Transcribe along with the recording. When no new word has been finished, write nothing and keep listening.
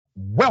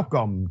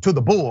Welcome to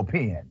the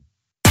bullpen.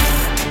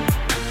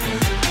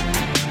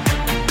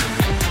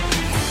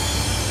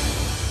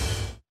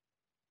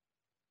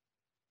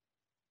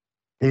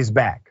 He's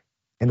back.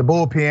 In the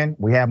bullpen,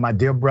 we have my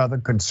dear brother,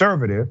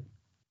 conservative,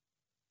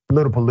 a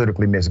little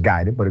politically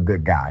misguided, but a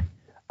good guy.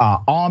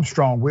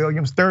 Armstrong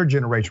Williams, third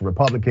generation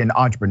Republican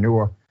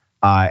entrepreneur,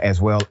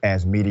 as well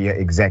as media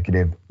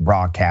executive,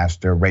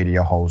 broadcaster,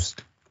 radio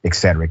host, et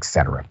cetera, et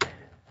cetera.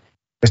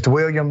 Mr.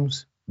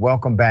 Williams,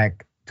 welcome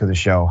back to the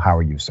show. How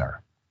are you,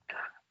 sir?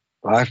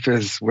 Life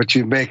is what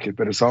you make it,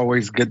 but it's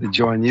always good to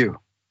join you.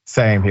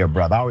 Same here,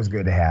 brother. Always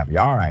good to have you.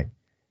 All right.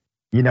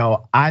 You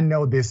know, I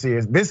know this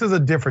is a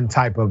different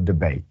type of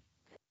debate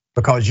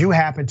because you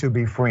happen to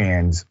be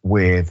friends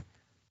with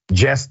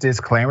Justice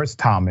Clarence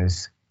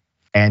Thomas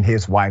and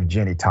his wife,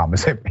 Ginni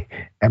Thomas.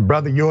 And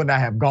brother, you and I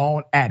have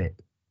gone at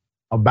it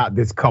about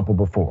this couple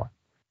before.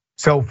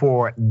 So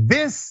for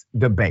this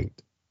debate,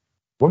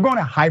 we're going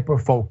to hyper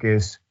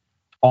focus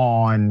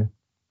on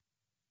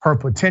her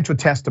potential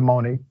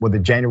testimony with the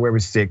January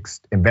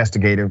 6th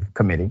investigative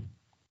committee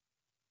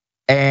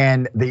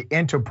and the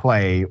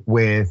interplay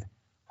with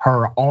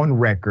her on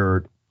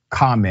record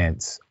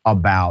comments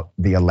about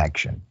the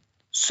election.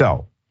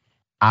 So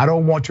I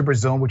don't want to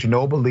presume what you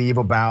know or believe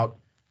about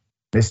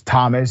Ms.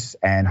 Thomas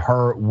and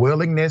her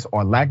willingness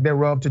or lack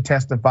thereof to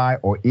testify,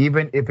 or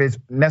even if it's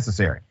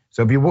necessary.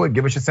 So if you would,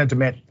 give us your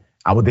sentiment,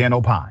 I would then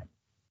opine.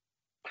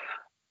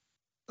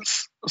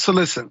 So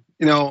listen,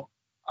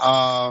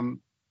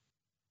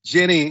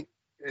 Ginni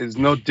is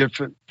no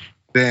different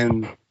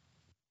than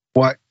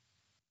what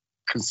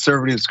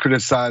conservatives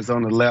criticize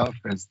on the left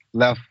as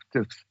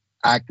leftist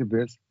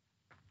activists.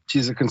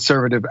 She's a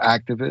conservative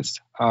activist.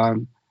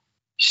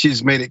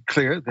 She's made it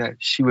clear that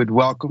she would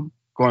welcome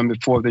going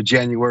before the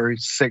January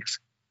 6th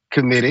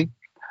committee.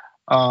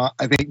 I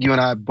think you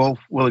and I both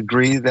will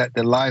agree that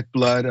the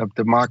lifeblood of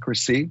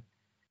democracy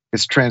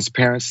is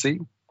transparency.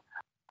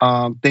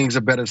 Things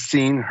are better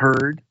seen,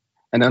 heard,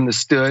 and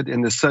understood in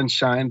the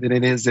sunshine than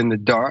it is in the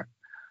dark.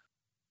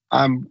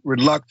 I'm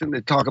reluctant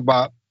to talk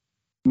about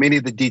many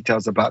of the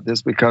details about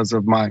this because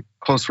of my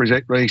close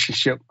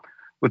relationship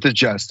with the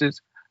justice.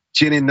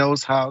 Ginni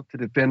knows how to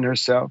defend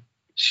herself.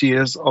 She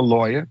is a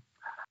lawyer.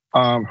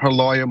 Her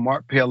lawyer,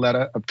 Mark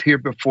Paoletta,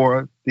 appeared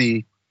before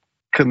the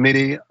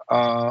committee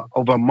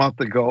over a month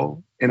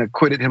ago and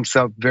acquitted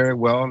himself very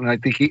well. And I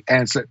think he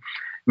answered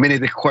many of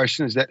the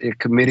questions that the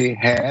committee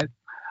had.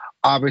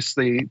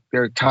 Obviously,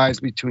 there are ties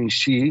between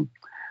she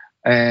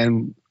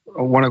and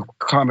one of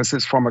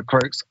Thomas's former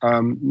clerks,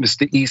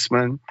 Mr.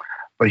 Eastman,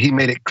 but he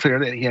made it clear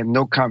that he had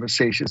no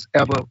conversations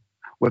ever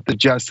with the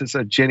justice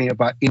or Ginni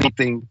about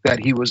anything that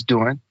he was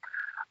doing.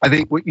 I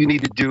think what you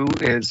need to do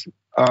is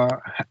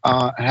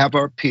have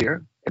her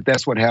appear, if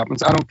that's what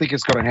happens. I don't think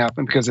it's going to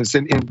happen because it's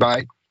an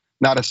invite,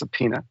 not a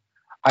subpoena.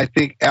 I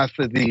think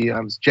after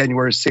the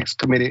January 6th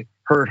committee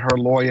heard her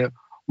lawyer,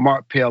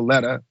 Mark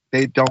Paoletta,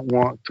 they don't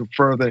want to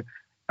further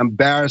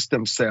embarrass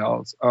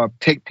themselves,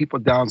 take people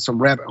down some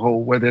rabbit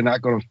hole where they're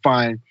not going to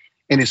find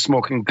any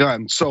smoking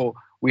gun. So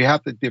we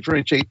have to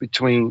differentiate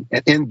between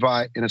an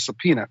invite and a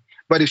subpoena.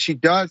 But if she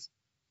does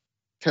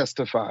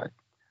testify,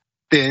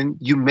 then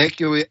you make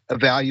your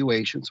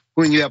evaluations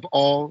when you have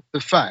all the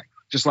facts.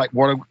 Just like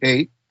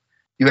Watergate,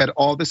 you had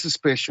all the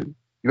suspicion,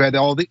 you had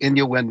all the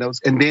innuendos,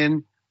 and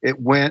then it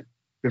went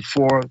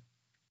before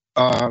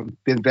the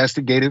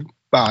investigative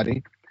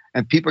body,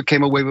 and people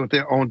came away with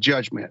their own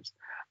judgments.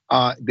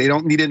 They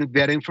don't need any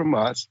vetting from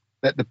us,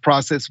 let the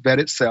process vet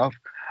itself.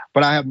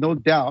 But I have no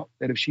doubt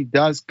that if she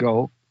does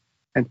go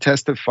and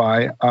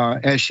testify,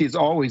 as she's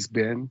always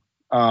been,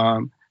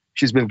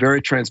 she's been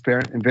very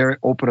transparent and very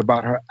open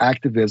about her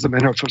activism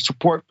and her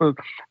support for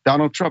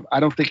Donald Trump. I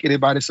don't think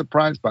anybody's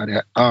surprised by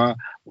that.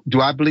 Do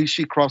I believe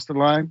she crossed the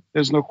line?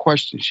 There's no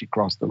question she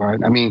crossed the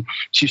line. I mean,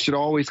 she should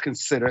always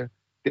consider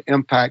the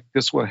impact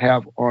this will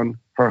have on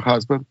her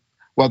husband,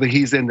 whether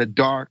he's in the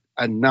dark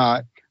or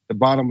not. The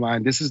bottom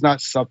line, this is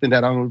not something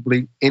that I don't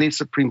believe any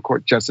Supreme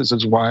Court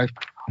justice's wife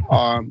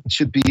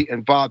should be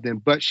involved in,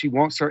 but she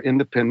wants her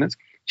independence.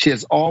 She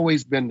has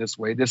always been this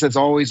way. This has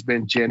always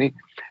been Ginni.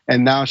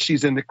 And now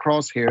she's in the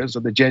crosshairs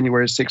of the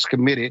January 6th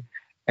committee.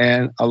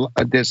 And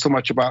there's so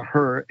much about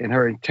her and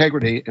her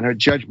integrity and her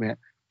judgment,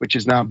 which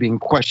is now being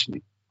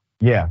questioned.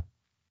 Yeah.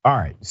 All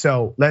right.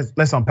 So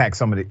let's unpack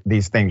some of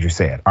these things you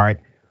said. All right.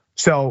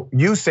 So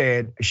you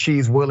said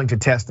she's willing to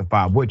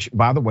testify, which,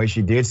 by the way,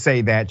 she did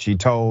say that. She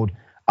told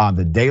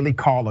the Daily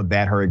Caller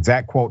that her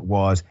exact quote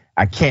was,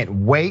 "I can't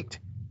wait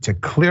to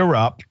clear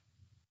up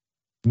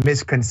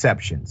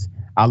misconceptions.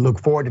 I look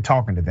forward to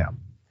talking to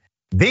them."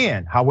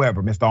 Then,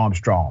 however, Mr.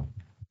 Armstrong,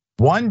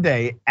 one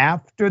day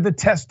after the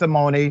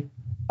testimony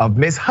of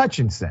Ms.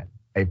 Hutchinson,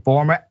 a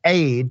former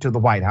aide to the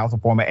White House, a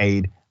former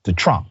aide to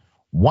Trump,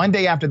 one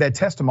day after that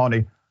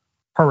testimony,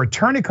 her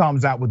attorney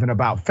comes out with an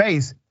about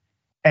face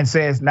and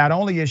says not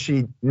only is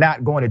she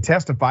not going to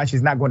testify,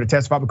 she's not going to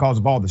testify because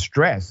of all the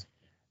stress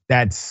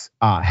that's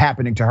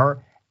happening to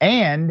her,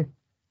 and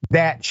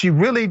that she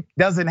really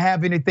doesn't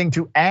have anything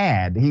to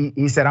add.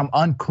 He said, "I'm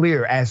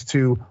unclear as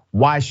to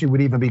why she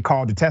would even be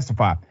called to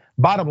testify."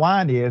 Bottom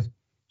line is,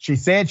 she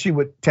said she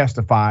would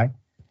testify,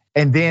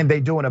 and then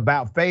they do an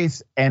about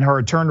face, and her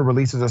attorney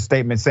releases a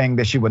statement saying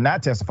that she would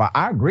not testify.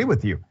 I agree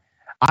with you.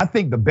 I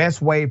think the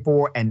best way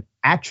for an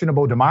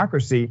actionable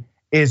democracy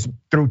is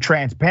through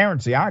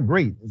transparency. I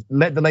agree.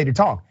 Let the lady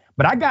talk.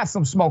 But I got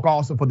some smoke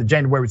also for the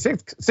January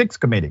 6th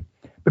committee,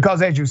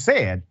 because as you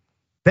said,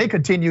 they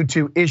continue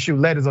to issue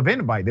letters of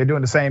invite. They're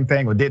doing the same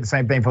thing, or did the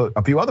same thing for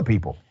a few other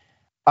people.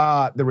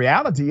 The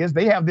reality is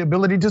they have the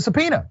ability to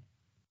subpoena.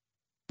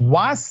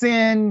 Why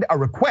send a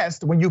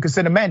request when you can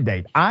send a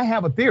mandate? I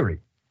have a theory.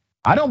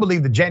 I don't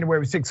believe the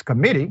January 6th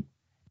committee,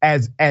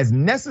 as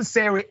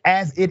necessary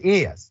as it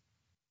is,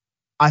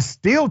 I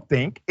still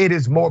think it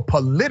is more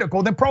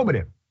political than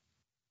probative.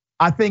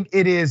 I think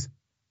it is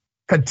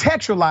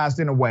contextualized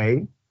in a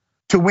way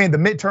to win the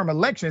midterm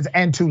elections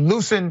and to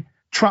loosen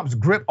Trump's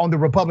grip on the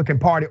Republican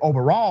Party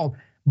overall,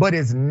 but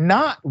is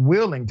not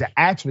willing to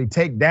actually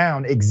take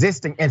down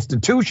existing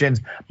institutions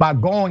by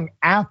going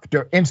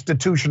after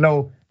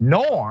institutional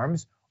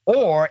norms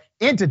or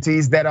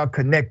entities that are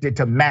connected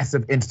to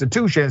massive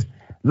institutions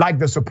like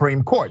the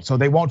Supreme Court. So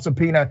they won't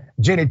subpoena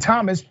Ginni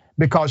Thomas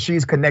because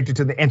she's connected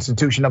to the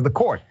institution of the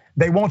court.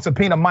 They won't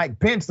subpoena Mike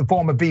Pence, the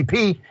former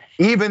VP,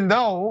 even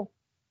though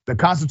the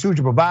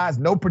Constitution provides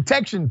no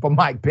protection for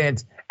Mike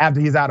Pence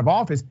after he's out of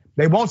office.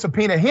 They won't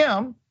subpoena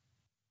him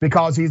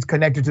because he's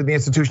connected to the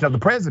institution of the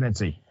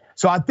presidency.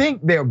 So I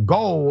think their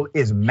goal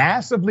is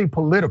massively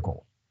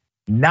political,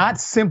 not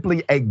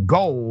simply a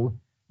goal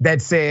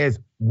that says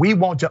we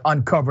want to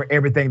uncover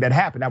everything that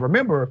happened. Now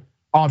remember,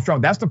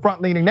 Armstrong, that's the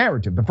front-leaning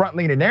narrative. The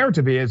front-leaning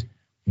narrative is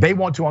they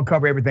want to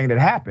uncover everything that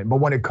happened. But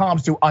when it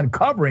comes to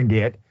uncovering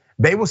it,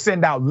 they will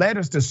send out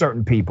letters to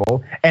certain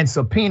people and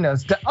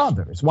subpoenas to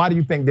others. Why do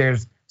you think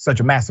there's such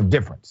a massive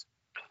difference?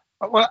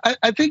 Well,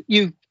 I think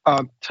you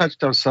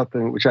touched on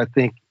something which I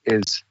think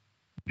is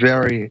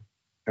very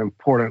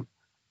important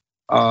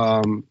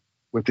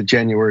with the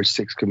January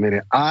 6th committee.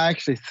 I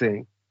actually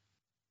think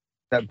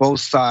that both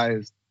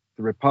sides,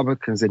 the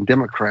Republicans and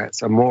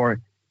Democrats, are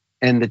more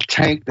in the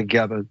tank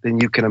together than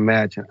you can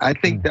imagine. I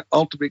think the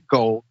ultimate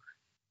goal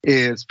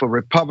is for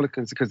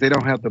Republicans, because they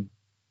don't have the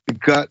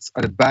guts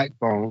or the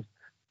backbone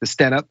to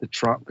stand up to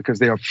Trump because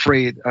they're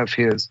afraid of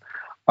his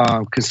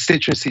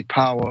constituency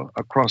power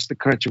across the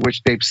country,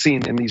 which they've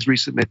seen in these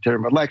recent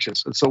midterm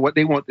elections. And so what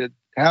they want to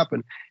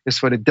happen is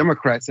for the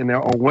Democrats in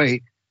their own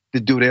way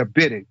to do their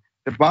bidding.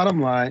 The bottom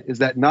line is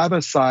that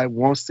neither side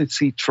wants to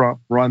see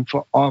Trump run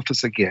for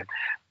office again.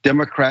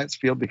 Democrats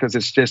feel because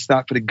it's just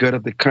not for the good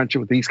of the country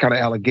with these kind of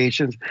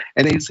allegations.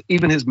 And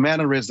even his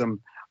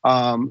mannerism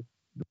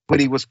when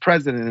he was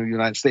president of the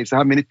United States,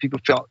 how many people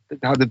felt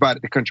how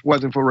divided the country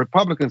was. And for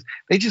Republicans,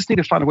 they just need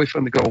to find a way for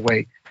him to go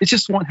away. They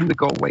just want him to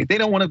go away. They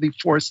don't want to be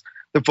forced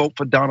to vote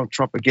for Donald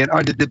Trump again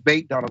or to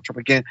debate Donald Trump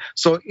again.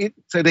 So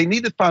they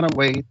need to find a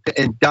way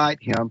to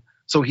indict him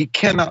so he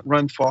cannot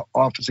run for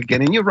office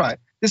again. And you're right.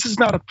 This is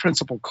not a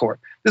principal court.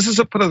 This is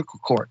a political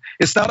court.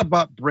 It's not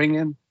about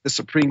bringing the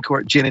Supreme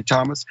Court Ginni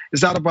Thomas.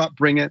 It's not about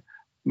bringing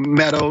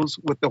Meadows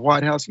with the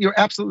White House. You're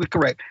absolutely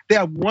correct. They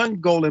have one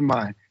goal in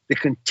mind: to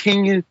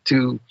continue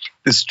to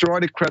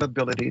destroy the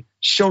credibility,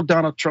 show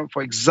Donald Trump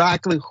for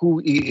exactly who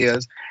he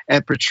is,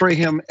 and portray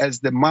him as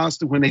the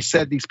monster. When they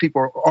said these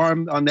people are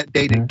armed on that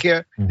day, they didn't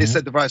care. They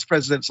said the vice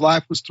president's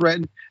life was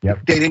threatened.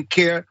 They didn't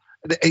care.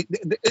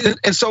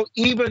 And so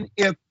even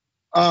if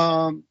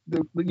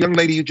the young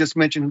lady you just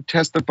mentioned who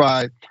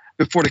testified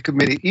before the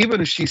committee,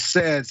 even if she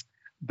says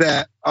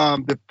that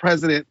the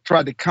president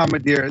tried to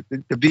commandeer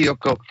the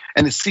vehicle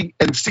and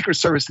the Secret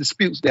Service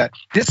disputes that,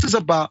 this is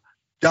about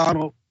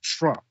Donald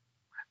Trump.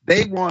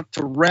 They want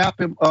to wrap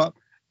him up,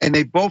 and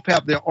they both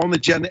have their own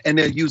agenda, and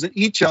they're using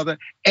each other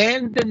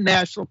and the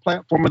national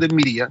platform of the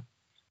media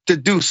to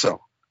do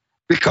so,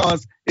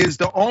 because it's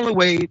the only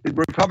way the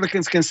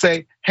Republicans can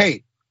say,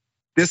 hey,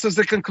 this is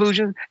the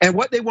conclusion. And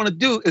what they want to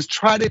do is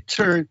try to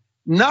turn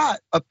not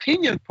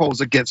opinion polls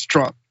against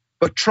Trump,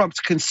 but Trump's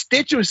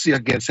constituency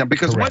against him.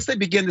 Because once they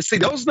begin to see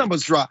those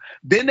numbers drop,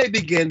 then they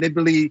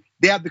believe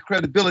they have the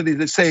credibility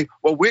to say,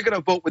 well, we're going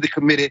to vote with the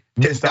committee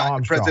to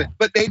indict the president.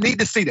 But they need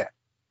to see that.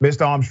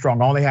 Mr.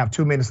 Armstrong, I only have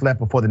 2 minutes left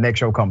before the next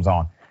show comes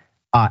on.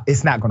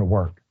 It's not going to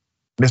work.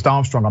 Mr.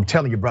 Armstrong, I'm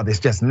telling you, brother, it's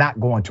just not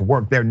going to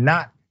work. They're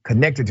not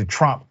connected to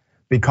Trump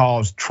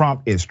because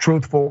Trump is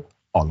truthful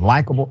or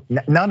likable.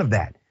 None of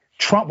that.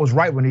 Trump was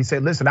right when he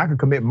said, listen, I can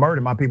commit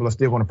murder, my people are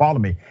still gonna follow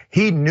me.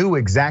 He knew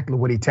exactly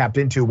what he tapped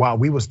into while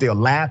we were still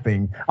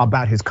laughing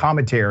about his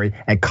commentary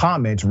and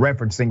comments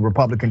referencing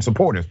Republican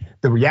supporters.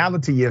 The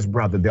reality is,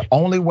 brother, the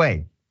only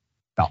way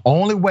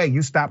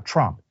you stop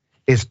Trump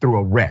is through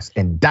arrest,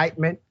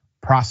 indictment,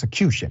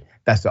 prosecution.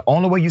 That's the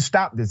only way you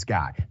stop this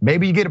guy.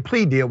 Maybe you get a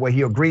plea deal where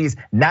he agrees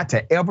not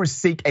to ever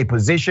seek a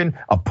position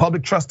of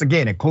public trust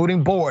again,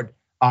 including board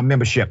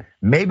membership.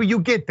 Maybe you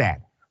get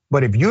that.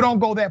 But if you don't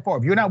go that far,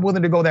 if you're not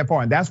willing to go that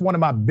far, and that's one of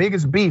my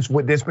biggest beefs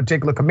with this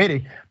particular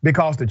committee,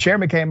 because the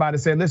chairman came out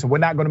and said, listen, we're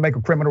not gonna make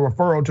a criminal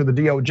referral to the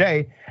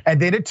DOJ.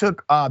 And then it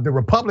took the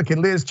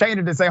Republican Liz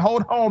Cheney to say,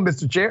 hold on,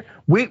 Mr. Chair,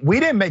 we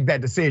didn't make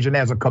that decision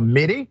as a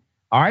committee.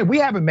 All right, we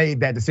haven't made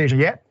that decision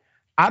yet.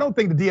 I don't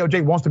think the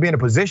DOJ wants to be in a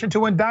position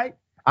to indict.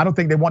 I don't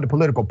think they want the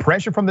political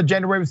pressure from the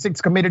January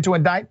 6th committee to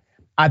indict.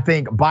 I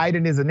think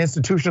Biden is an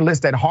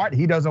institutionalist at heart.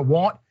 He doesn't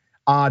want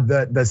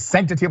the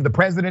sanctity of the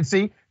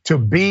presidency to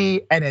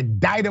be an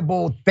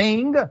indictable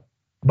thing.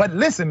 But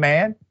listen,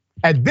 man,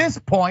 at this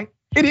point,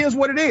 it is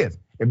what it is.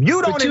 If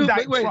you don't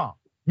indict Trump,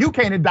 you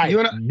can't indict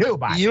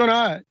nobody. You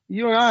and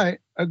I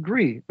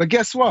agree. But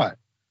guess what?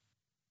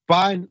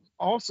 Biden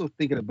also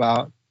thinking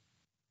about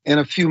in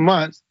a few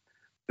months,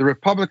 the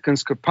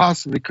Republicans could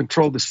possibly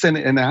control the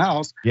Senate and the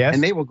House,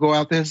 and they will go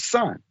after his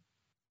son.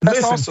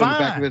 That's also in the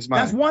back of his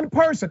mind. That's one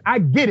person. I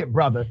get it,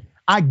 brother.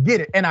 I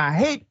get it. And I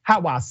hate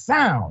how I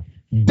sound.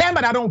 Damn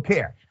it, I don't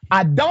care.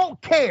 I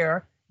don't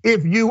care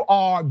if you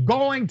are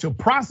going to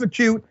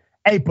prosecute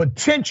a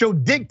potential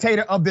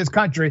dictator of this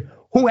country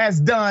who has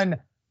done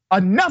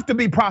enough to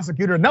be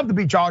prosecuted, enough to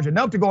be charged,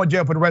 enough to go in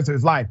jail for the rest of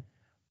his life.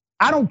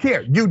 I don't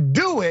care. You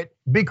do it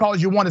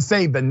because you want to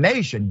save the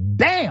nation.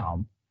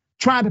 Damn,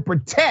 trying to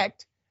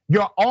protect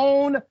your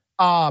own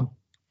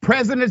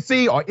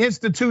presidency or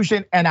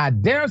institution. And I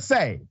dare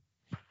say,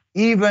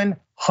 even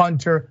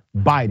Hunter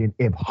Biden,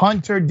 if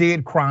Hunter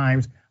did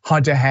crimes,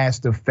 Hunter has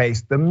to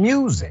face the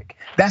music.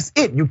 That's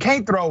it. You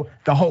can't throw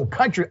the whole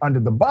country under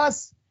the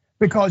bus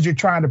because you're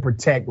trying to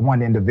protect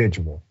one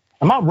individual.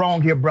 Am I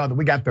wrong here, brother?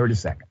 We got 30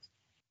 seconds.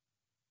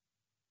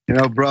 You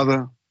know,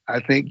 brother, I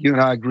think you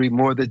and I agree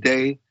more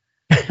today.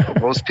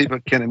 Most people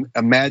can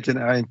imagine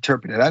or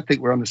interpret it. I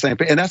think we're on the same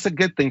page. And that's a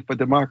good thing for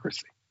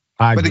democracy.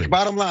 But the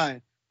bottom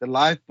line, the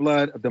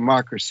lifeblood of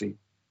democracy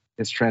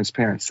is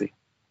transparency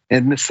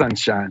in the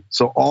sunshine.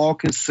 So all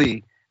can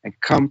see and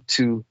come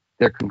to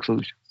their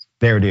conclusions.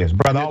 There it is.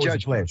 Brother, always a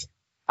pleasure.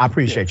 I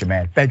appreciate you,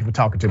 man. Thank you for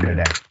talking to me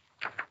today.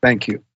 Thank you.